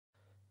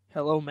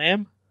Hello,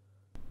 ma'am.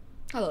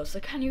 Hello, so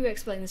can you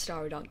explain the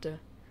story, Doctor?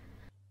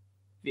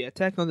 The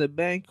attack on the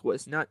bank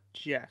was not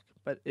Jack,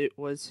 but it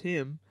was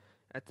him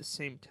at the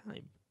same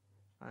time.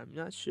 I'm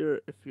not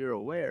sure if you're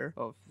aware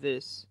of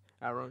this.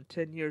 Around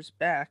 10 years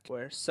back,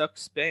 where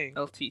Sucks Bank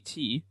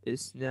LTT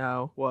is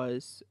now,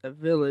 was a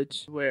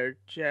village where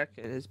Jack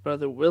and his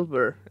brother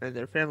Wilbur and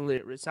their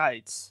family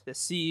resides. The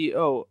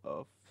CEO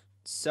of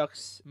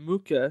Sucks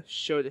Muka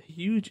showed a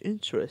huge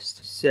interest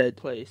in said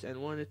place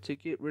and wanted to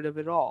get rid of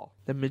it all.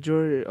 The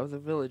majority of the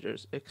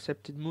villagers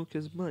accepted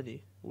Muka's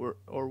money or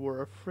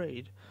were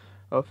afraid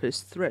of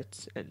his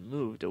threats and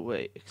moved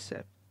away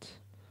except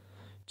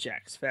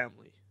Jack's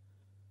family.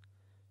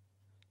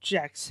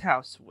 Jack's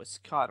house was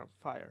caught on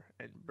fire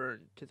and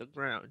burned to the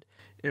ground.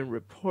 In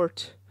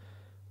report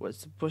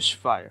was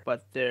bushfire,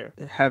 but there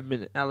have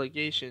been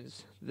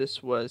allegations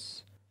this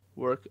was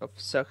work of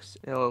Sucks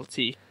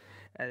LLT.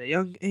 At a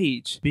young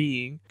age,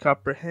 being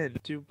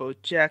comprehended to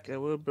both Jack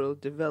and Wilbur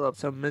developed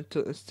some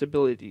mental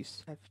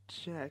instabilities.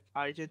 Jack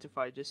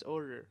identified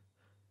disorder,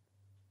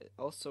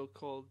 also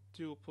called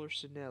dual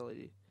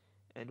personality,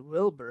 and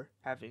Wilbur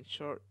having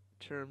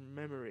short-term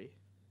memory.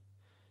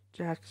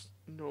 Jack's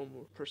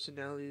normal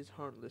personality is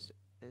harmless,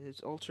 and his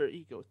alter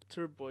ego,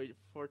 Turboid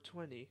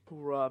 420, who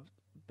robbed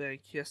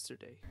bank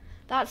yesterday.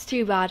 That's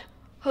too bad.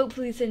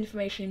 Hopefully this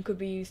information could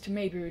be used to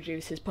maybe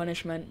reduce his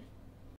punishment.